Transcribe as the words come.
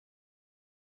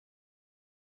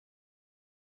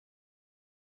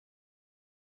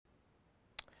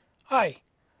Hi,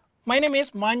 my name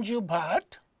is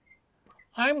Bhat.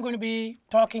 I'm going to be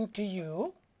talking to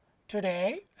you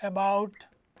today about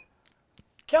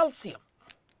calcium,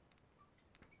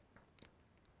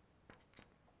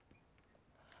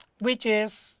 which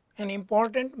is an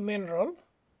important mineral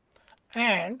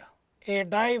and a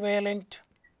divalent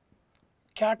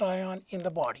cation in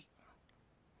the body.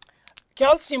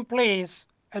 Calcium plays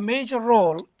a major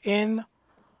role in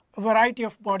a variety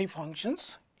of body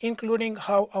functions, including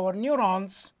how our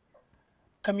neurons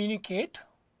communicate,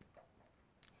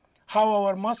 how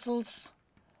our muscles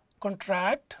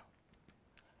contract,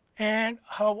 and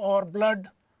how our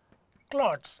blood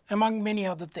clots, among many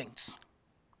other things.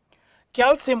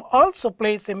 Calcium also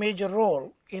plays a major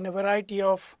role in a variety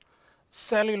of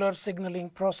cellular signaling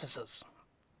processes.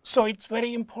 So it's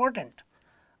very important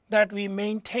that we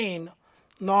maintain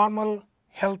normal,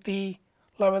 healthy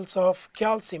levels of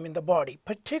calcium in the body,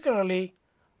 particularly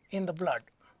in the blood.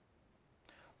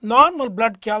 Normal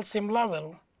blood calcium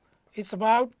level is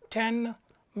about 10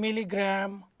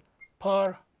 milligram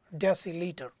per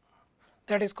deciliter.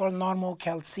 That is called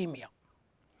normocalcemia.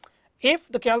 If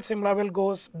the calcium level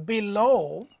goes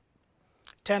below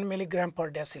 10 milligram per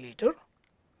deciliter,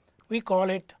 we call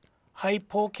it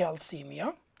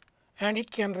hypocalcemia, and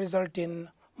it can result in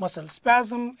muscle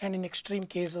spasm and in extreme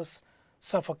cases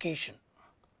suffocation.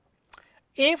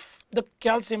 If the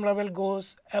calcium level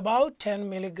goes above 10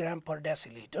 milligram per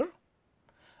deciliter,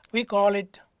 we call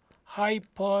it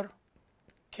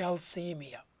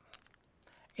hypercalcemia.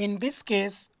 In this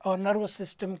case, our nervous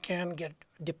system can get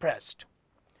depressed.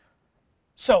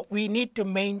 So we need to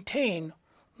maintain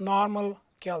normal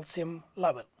calcium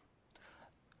level.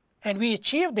 And we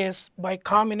achieve this by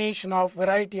combination of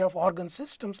variety of organ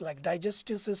systems like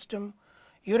digestive system,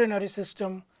 urinary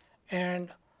system,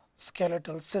 and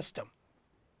skeletal system.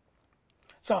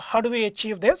 So how do we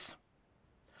achieve this?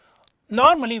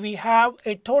 Normally we have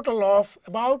a total of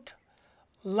about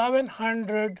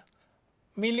 1100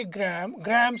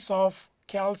 grams of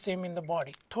calcium in the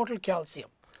body, total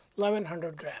calcium,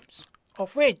 1100 grams,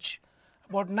 of which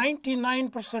about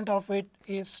 99% of it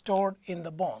is stored in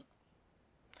the bone.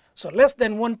 So less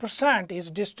than 1% is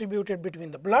distributed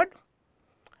between the blood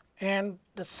and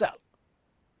the cell.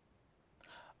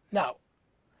 Now,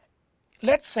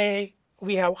 let's say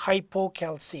we have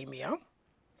hypocalcemia.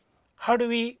 How do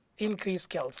we increase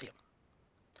calcium?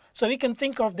 So we can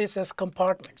think of this as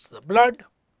compartments: the blood,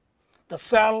 the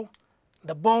cell,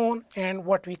 the bone, and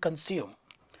what we consume.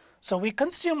 So we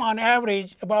consume on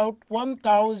average about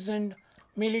 1000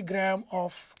 milligram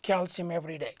of calcium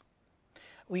every day.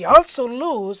 We also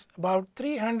lose about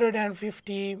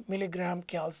 350 milligram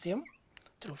calcium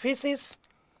through feces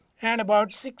and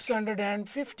about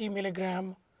 650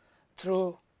 milligram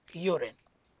through urine.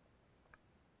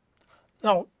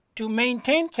 Now, to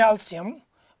maintain calcium,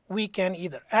 we can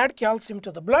either add calcium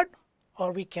to the blood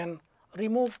or we can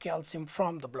remove calcium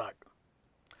from the blood.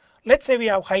 Let's say we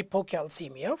have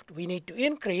hypocalcemia. We need to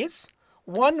increase.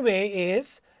 One way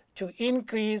is to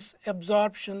increase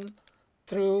absorption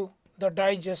through the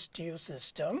digestive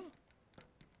system,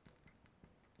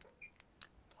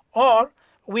 or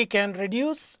we can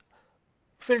reduce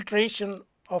filtration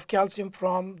of calcium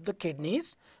from the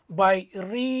kidneys by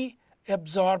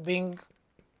reabsorbing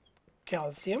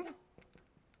calcium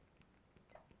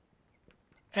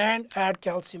and add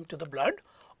calcium to the blood,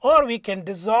 or we can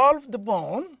dissolve the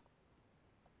bone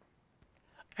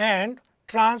and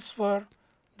transfer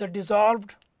the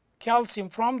dissolved calcium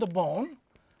from the bone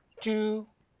to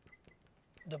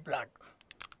the blood.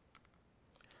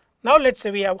 Now let's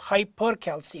say we have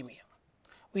hypercalcemia.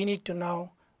 We need to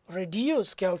now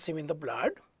reduce calcium in the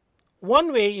blood.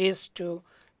 One way is to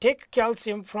take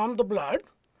calcium from the blood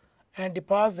and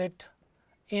deposit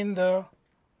in the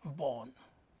bone.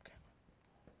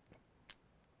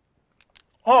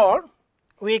 Or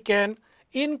we can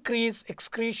increase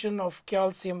excretion of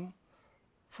calcium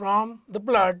from the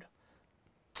blood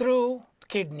through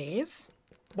kidneys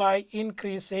by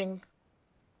increasing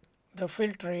the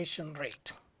filtration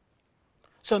rate.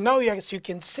 So now, as you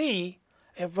can see,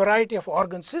 a variety of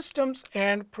organ systems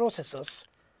and processes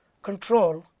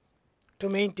control to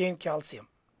maintain calcium.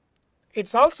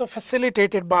 It's also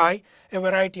facilitated by a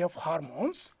variety of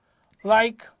hormones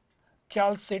like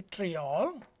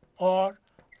calcitriol or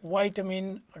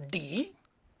vitamin D,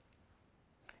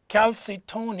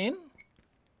 calcitonin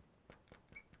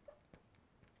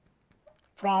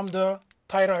from the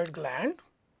thyroid gland,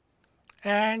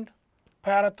 and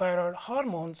parathyroid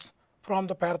hormones from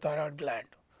the parathyroid gland.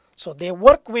 So they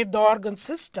work with the organ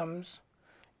systems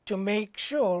to make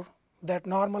sure that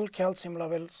normal calcium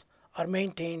levels are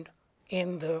maintained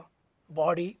in the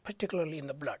body, particularly in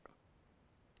the blood.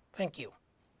 Thank you.